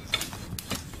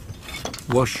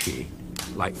 Was she,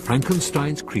 like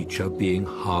Frankenstein's creature, being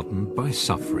hardened by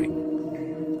suffering?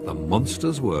 The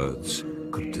monster's words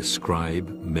could describe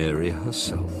Mary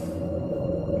herself.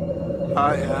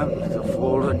 I am the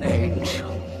fallen angel.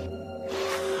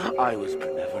 I was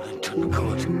benevolent and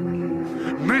good.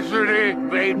 Misery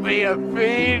made me a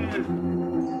fiend.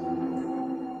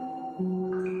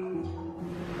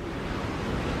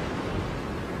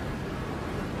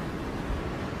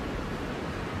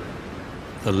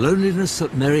 The loneliness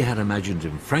that Mary had imagined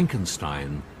in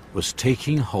Frankenstein was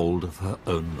taking hold of her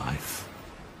own life.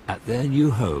 At their new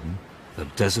home, the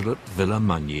desolate Villa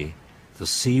Magni, the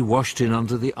sea washed in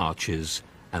under the arches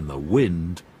and the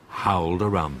wind howled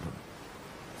around them.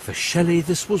 For Shelley,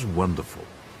 this was wonderful.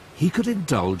 He could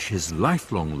indulge his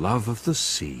lifelong love of the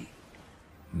sea.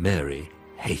 Mary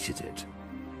hated it.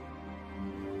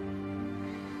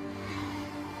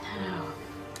 Now,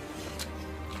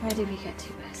 where did we get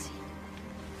to, Percy?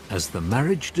 As the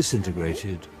marriage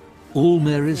disintegrated, all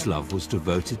Mary's love was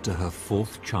devoted to her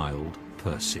fourth child,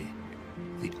 Percy,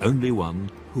 the only one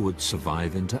who would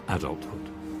survive into adulthood.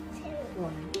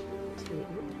 1, 2.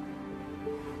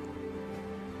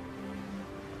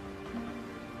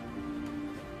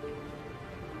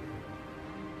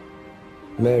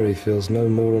 Mary feels no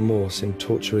more remorse in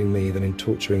torturing me than in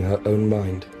torturing her own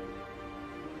mind.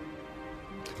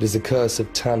 It is the curse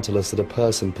of Tantalus that a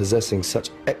person possessing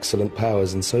such excellent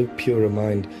powers and so pure a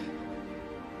mind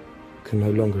can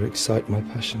no longer excite my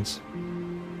passions.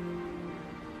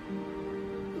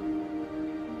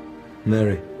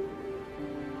 Mary,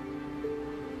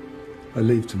 I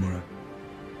leave tomorrow.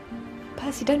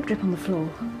 Percy, don't drip on the floor.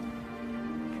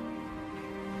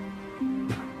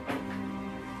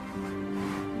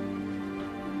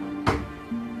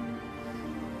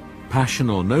 Passion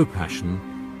or no passion,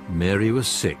 Mary was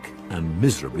sick and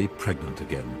miserably pregnant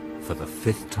again for the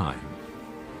 5th time,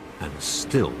 and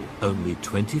still only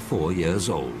 24 years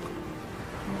old.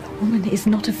 A woman is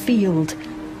not a field,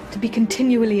 to be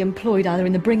continually employed either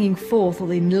in the bringing forth or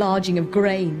the enlarging of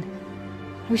grain.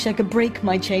 I wish I could break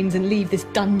my chains and leave this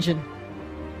dungeon.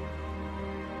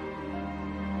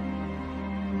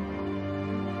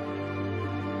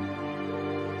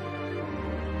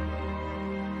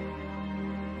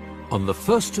 On the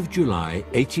 1st of July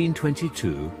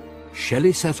 1822,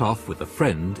 Shelley set off with a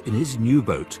friend in his new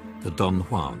boat, the Don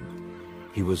Juan.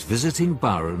 He was visiting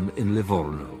Byron in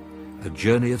Livorno, a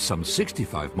journey of some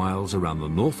 65 miles around the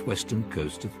northwestern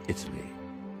coast of Italy.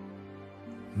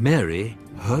 Mary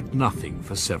heard nothing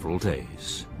for several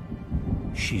days.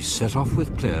 She set off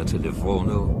with Claire to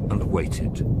Livorno and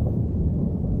waited.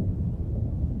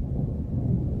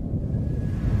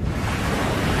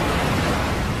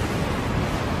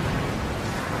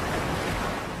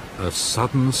 A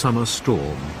sudden summer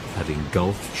storm had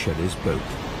engulfed Shelley's boat.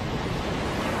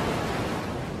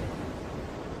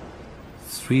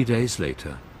 3 days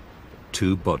later,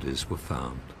 2 bodies were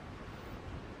found.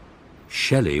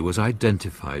 Shelley was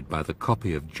identified by the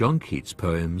copy of John Keats'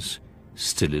 poems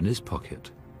still in his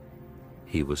pocket.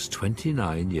 He was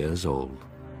 29 years old.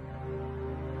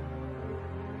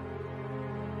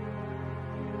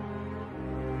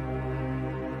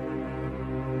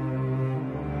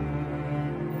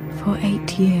 For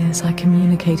 8 years I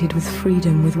communicated with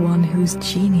freedom with one whose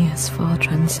genius far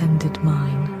transcended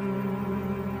mine.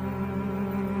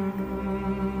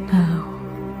 Now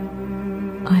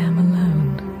I am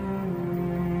alone.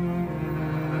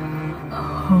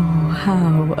 Oh,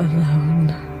 how alone.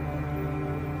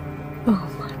 Oh,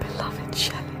 my beloved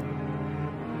Shelley.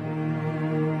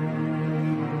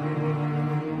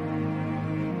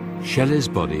 Shelley's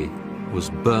body was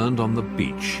burned on the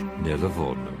beach near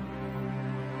Livorno.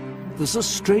 There's a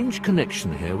strange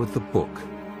connection here with the book.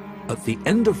 At the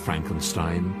end of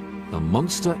Frankenstein, the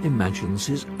monster imagines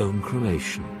his own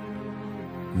cremation.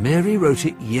 Mary wrote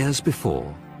it years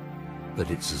before, but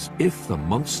it's as if the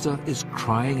monster is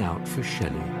crying out for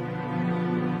Shelley.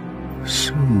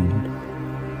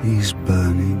 Soon, these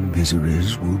burning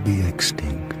miseries will be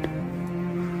extinct.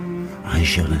 I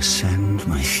shall ascend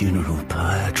my funeral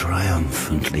pyre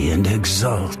triumphantly and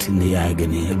exult in the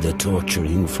agony of the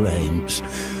torturing flames.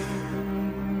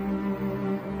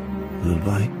 The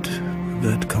light of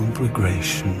that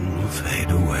conflagration will fade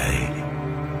away.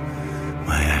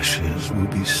 My ashes will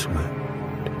be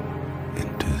swept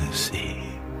into the sea.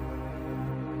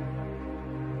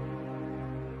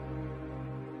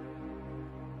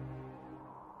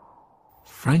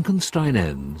 Frankenstein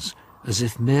ends as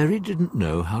if Mary didn't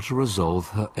know how to resolve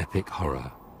her epic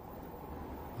horror.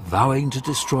 Vowing to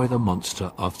destroy the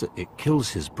monster after it kills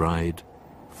his bride,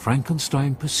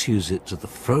 Frankenstein pursues it to the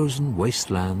frozen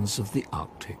wastelands of the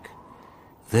Arctic.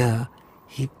 There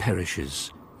he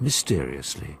perishes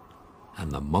mysteriously,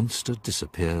 and the monster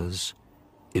disappears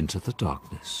into the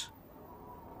darkness.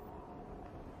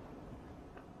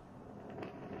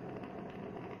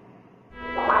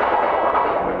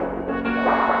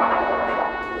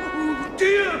 Oh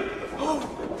dear! Oh,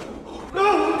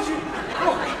 no!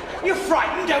 Oh, you're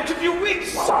frightened out of your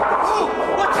wits!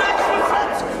 Oh, what's that?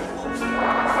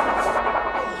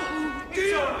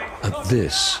 At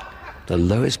this, the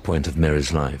lowest point of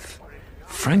Mary's life,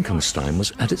 Frankenstein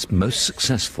was at its most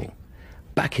successful.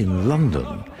 Back in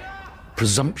London,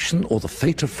 Presumption or the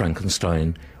Fate of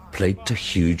Frankenstein played to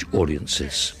huge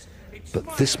audiences.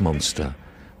 But this monster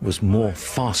was more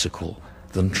farcical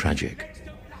than tragic.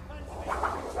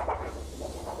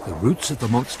 The roots of the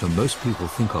monster most people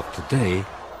think of today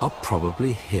are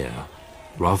probably here,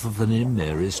 rather than in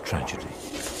Mary's tragedy.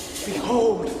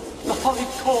 Behold, the horrid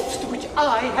corpse to which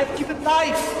I have given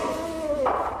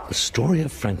life! The story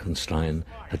of Frankenstein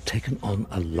had taken on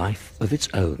a life of its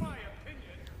own.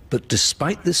 But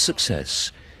despite this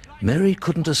success, Mary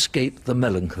couldn't escape the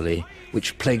melancholy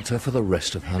which plagued her for the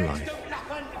rest of her life.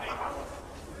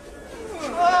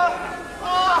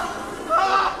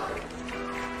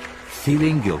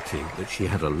 Feeling guilty that she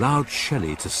had allowed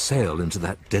Shelley to sail into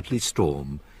that deadly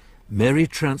storm, Mary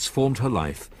transformed her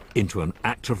life into an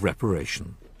act of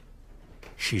reparation.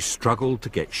 She struggled to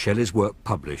get Shelley's work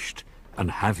published and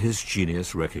have his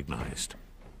genius recognized.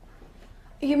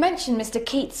 You mention Mr.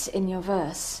 Keats in your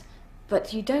verse,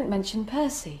 but you don't mention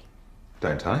Percy.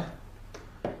 Don't I?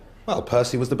 Well,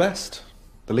 Percy was the best.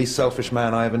 The least selfish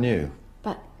man I ever knew.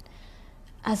 But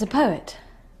as a poet...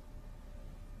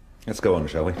 Let's go on,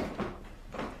 shall we?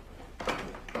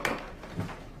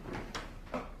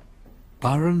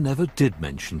 Byron never did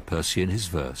mention Percy in his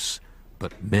verse,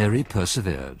 but Mary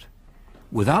persevered.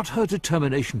 Without her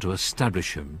determination to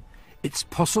establish him, it's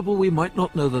possible we might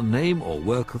not know the name or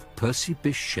work of Percy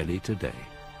Bysshe Shelley today.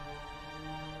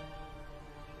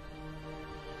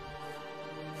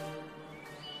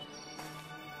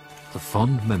 The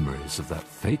fond memories of that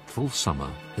fateful summer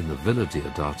in the Villa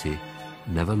Diodati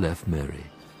never left Mary.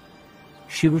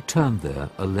 She returned there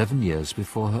 11 years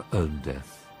before her own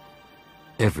death.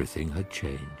 Everything had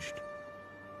changed.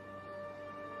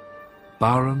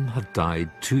 Byron had died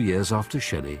 2 years after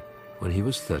Shelley, when he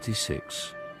was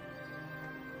 36.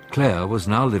 Claire was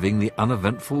now living the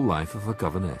uneventful life of a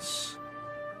governess.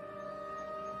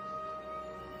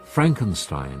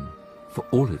 Frankenstein, for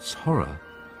all its horror,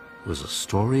 was a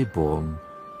story born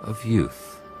of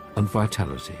youth and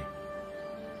vitality.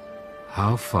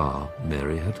 How far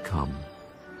Mary had come.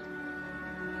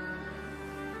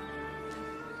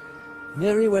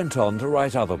 Mary went on to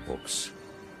write other books,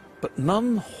 but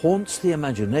none haunts the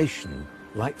imagination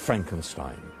like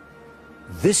Frankenstein.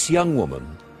 This young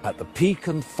woman, at the peak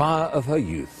and fire of her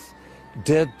youth,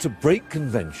 dared to break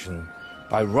convention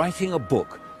by writing a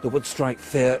book that would strike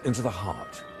fear into the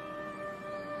heart.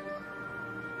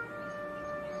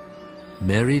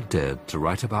 Mary dared to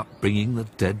write about bringing the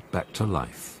dead back to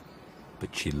life,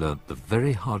 but she learnt the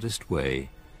very hardest way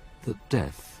that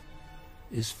death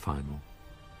is final.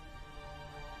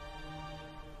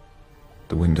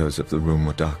 The windows of the room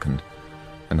were darkened,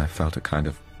 and I felt a kind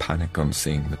of panic on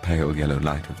seeing the pale yellow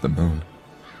light of the moon.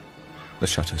 The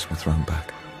shutters were thrown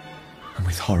back, and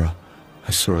with horror I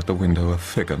saw at the window a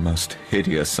figure most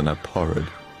hideous and abhorred.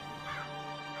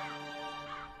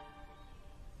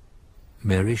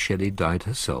 Mary Shelley died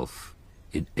herself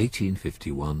in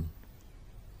 1851,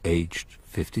 aged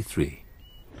 53.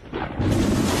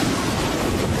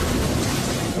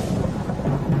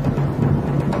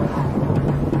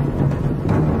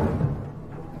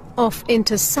 Off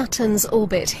into Saturn's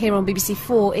orbit here on BBC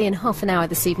 4 in half an hour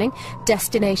this evening.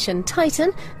 Destination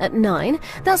Titan at 9.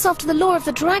 That's after The Law of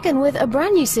the Dragon with a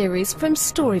brand new series from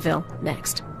Storyville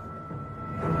next.